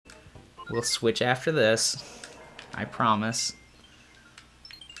We'll switch after this. I promise.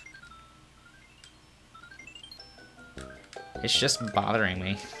 It's just bothering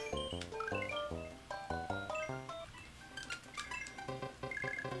me.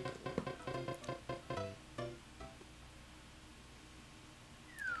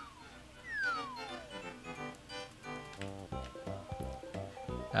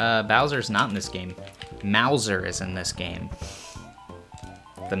 Bowser's not in this game. Mauser is in this game.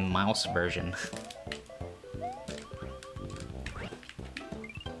 The mouse version.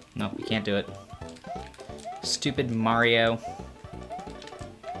 No, you can't do it. Stupid Mario.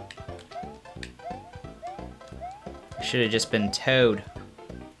 Should have just been Toad.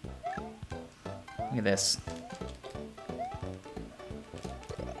 Look at this.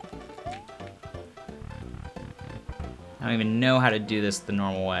 I don't even know how to do this the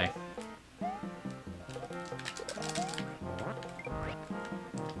normal way.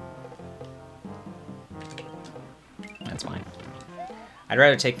 That's fine. I'd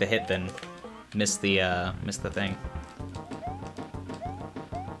rather take the hit than miss the thing.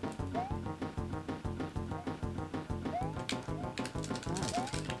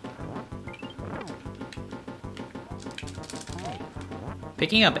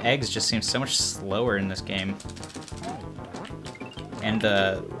 Picking up eggs just seems so much slower in this game. And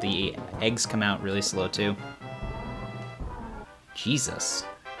the eggs come out really slow too. Jesus.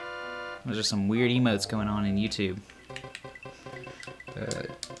 Those are some weird emotes going on in YouTube.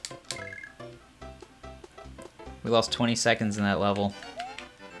 We lost 20 seconds in that level.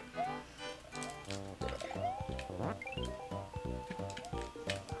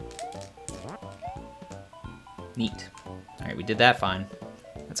 Neat. Alright, we did that fine.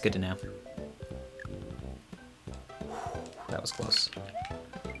 That's good to know. That was close.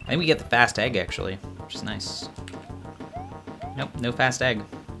 I think we get the fast egg, actually, which is nice. Nope, no fast egg.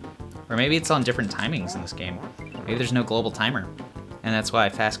 Or maybe it's on different timings in this game. Maybe there's no global timer, and that's why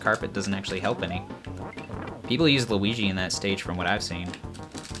fast carpet doesn't actually help any. People use Luigi in that stage from what I've seen.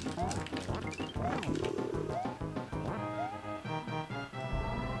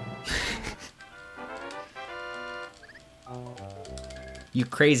 You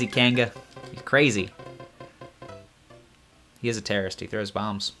crazy, Kanga. You crazy. He is a terrorist. He throws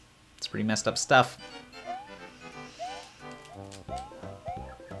bombs. It's pretty messed up stuff.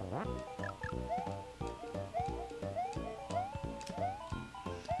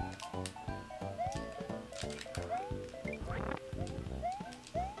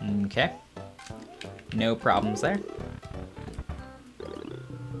 Okay. No problems there.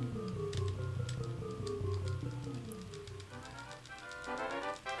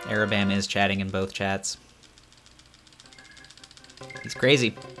 Arabam is chatting in both chats. He's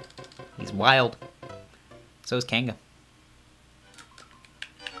crazy. He's wild. So is Kanga.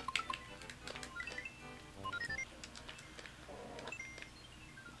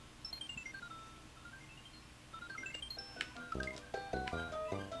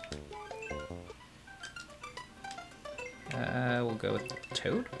 We'll go with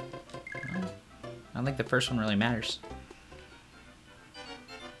Toad. I don't think the first one really matters.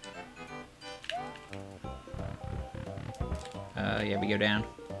 Yeah, we go down.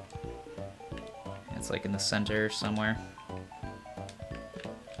 It's like in the center somewhere.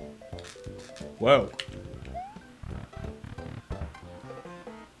 Whoa.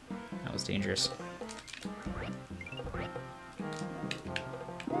 That was dangerous.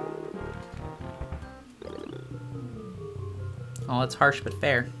 Oh, it's harsh but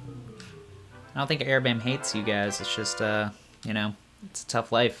fair. I don't think Airbam hates you guys. It's just, you know, it's a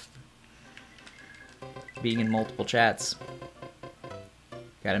tough life. Being in multiple chats.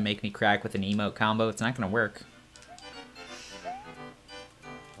 Gotta make me crack with an emote combo. It's not gonna work.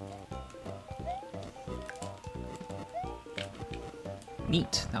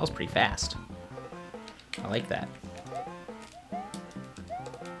 Neat. That was pretty fast. I like that.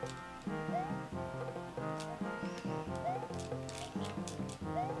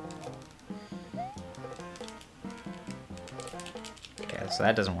 Okay, so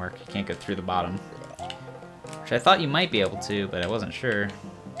that doesn't work. You can't go through the bottom. Which I thought you might be able to, but I wasn't sure.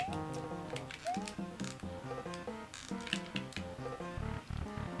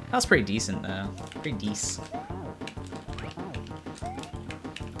 That was pretty decent, though. Pretty decent.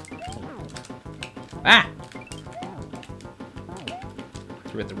 Ah!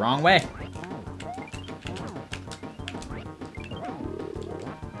 Threw it the wrong way.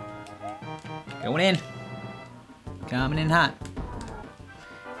 Going in. Coming in hot.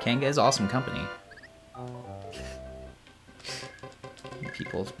 Kanga is awesome company.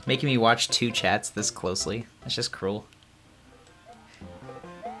 People making me watch two chats this closely. That's just cruel.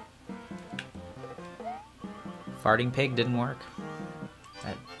 Farting pig didn't work.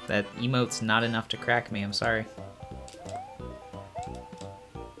 That emote's not enough to crack me, I'm sorry.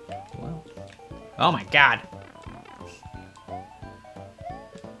 Well, oh my god!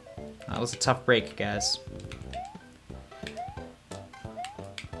 That was a tough break, guys.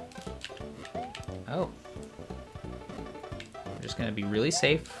 Oh. We're just gonna be really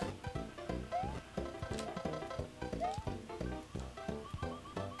safe.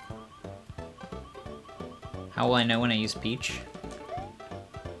 How will I know when I use Peach?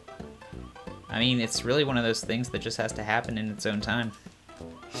 I mean, it's really one of those things that just has to happen in its own time.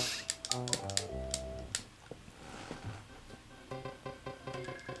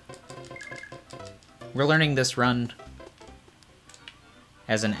 We're learning this run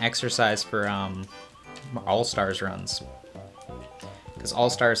as an exercise for All-Stars runs. Because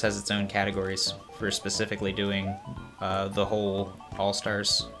All-Stars has its own categories for specifically doing the whole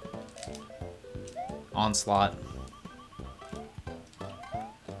All-Stars onslaught.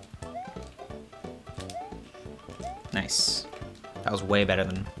 Nice. That was way better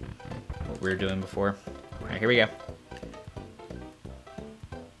than what we were doing before. Alright, here we go.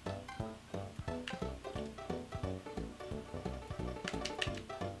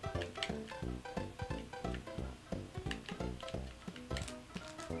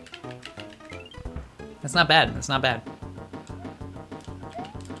 That's not bad. That's not bad.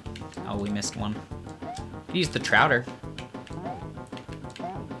 Oh, we missed one. Could use the Trouter.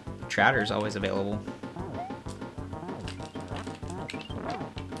 Trouter's always available.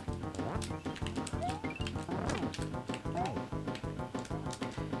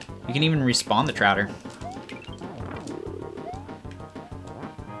 You can even respawn the Trouter.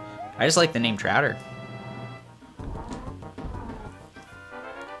 I just like the name Trouter.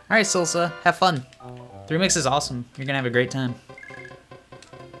 Alright, Silsa, have fun. The remix is awesome. You're gonna have a great time.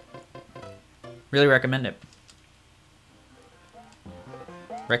 Really recommend it.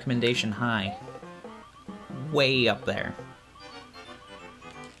 Recommendation high. Way up there.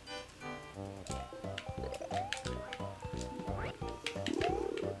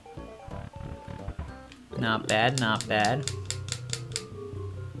 Not bad, not bad.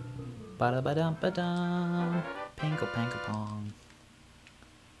 Ba-da-ba-dum-ba-dum. Panko-panko-pong.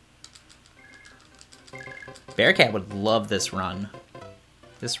 Bearcat would love this run.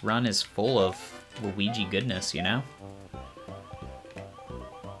 This run is full of Luigi goodness, you know?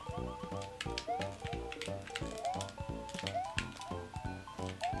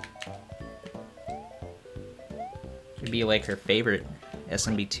 Should be like her favorite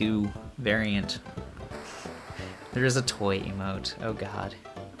SMB2 variant. There is a toy emote. Oh god.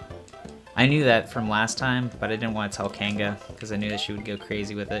 I knew that from last time, but I didn't want to tell Kanga because I knew that she would go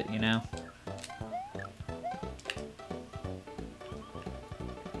crazy with it, you know?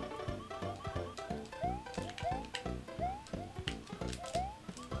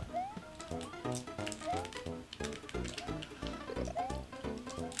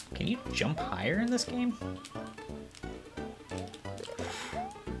 Can you jump higher in this game?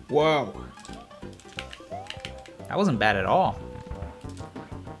 Whoa. That wasn't bad at all.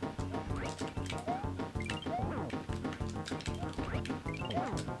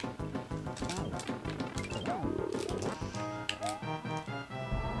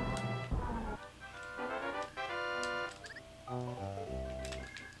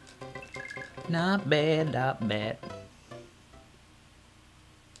 Not bad, not bad.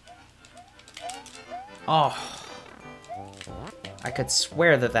 Oh. I could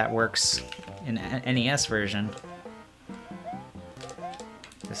swear that that works in NES version.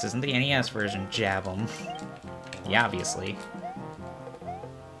 This isn't the NES version, jab 'em. Yeah, obviously.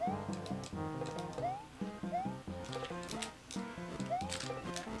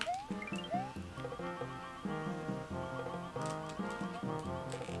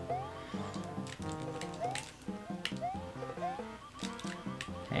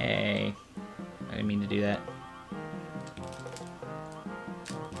 Hey, I didn't mean to do that.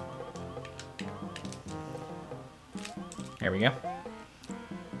 There we go.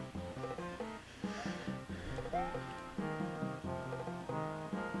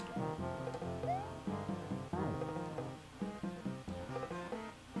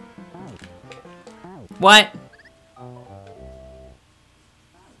 What?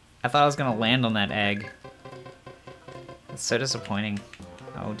 I thought I was gonna land on that egg. It's so disappointing.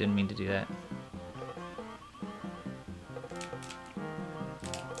 Oh, didn't mean to do that.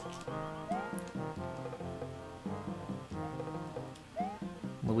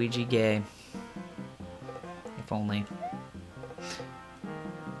 Luigi gay. If only.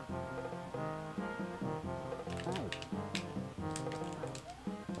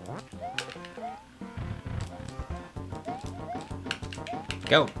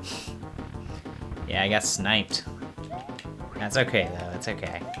 Go. Yeah, I got sniped. That's okay, though. That's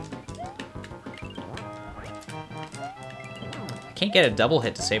okay. I can't get a double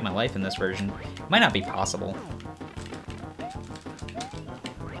hit to save my life in this version. It might not be possible.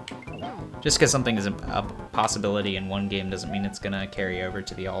 Just because something is a possibility in one game doesn't mean it's gonna carry over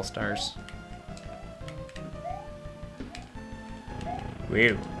to the All-Stars.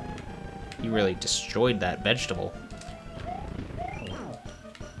 Weird. You really destroyed that vegetable.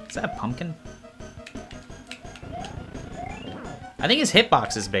 Is that a pumpkin? I think his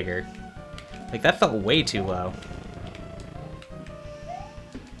hitbox is bigger. Like, that felt way too low.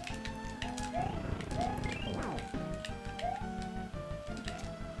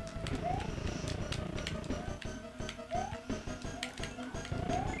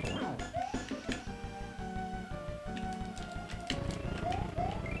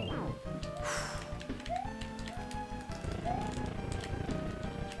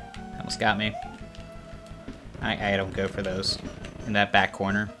 Almost got me. I don't go for those. In that back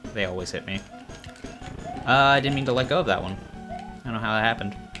corner, they always hit me. I didn't mean to let go of that one. I don't know how that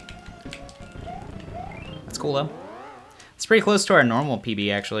happened. That's cool, though. It's pretty close to our normal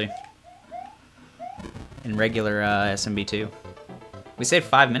PB, actually. In regular SMB2. We saved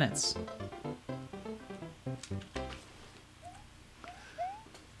 5 minutes.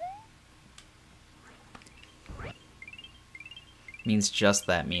 Means just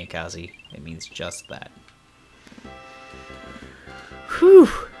that, Miyakaze. It means just that. Whew.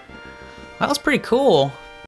 That was pretty cool.